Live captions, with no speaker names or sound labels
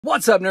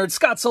What's up, nerds?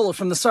 Scott Solar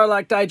from the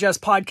Sarlacc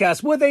Digest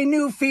podcast with a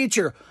new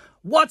feature.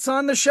 What's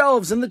on the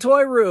shelves in the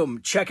toy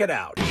room? Check it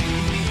out.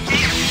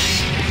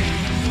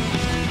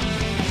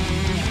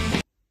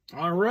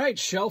 All right,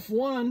 shelf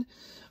one.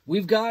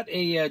 We've got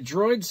a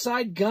droid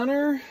side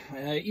gunner,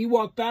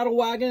 Ewok battle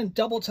wagon,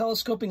 double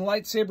telescoping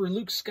lightsaber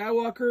Luke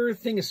Skywalker,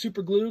 thing of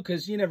super glue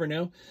because you never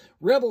know,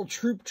 Rebel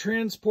troop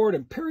transport,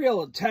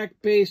 Imperial attack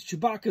base,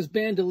 Chewbacca's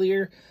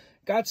bandolier.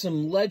 Got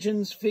some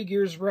Legends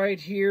figures right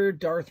here.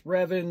 Darth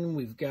Revan.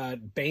 We've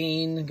got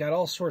Bane. Got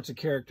all sorts of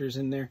characters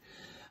in there.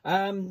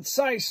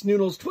 Sice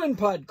Noodles Twin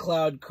Pod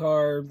Cloud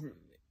Car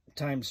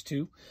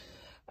 ×2.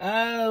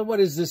 What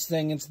is this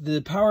thing? It's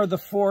the Power of the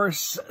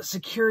Force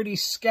Security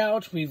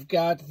Scout. We've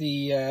got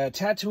the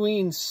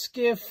Tatooine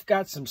Skiff.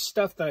 Got some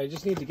stuff that I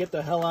just need to get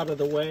the hell out of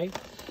the way.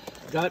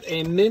 Got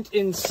a mint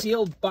and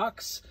sealed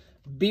box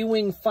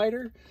B-Wing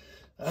fighter.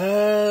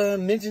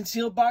 Mint and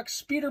sealed box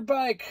speeder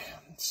bike.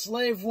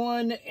 Slave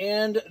One,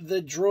 and the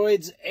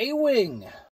droid's A-Wing.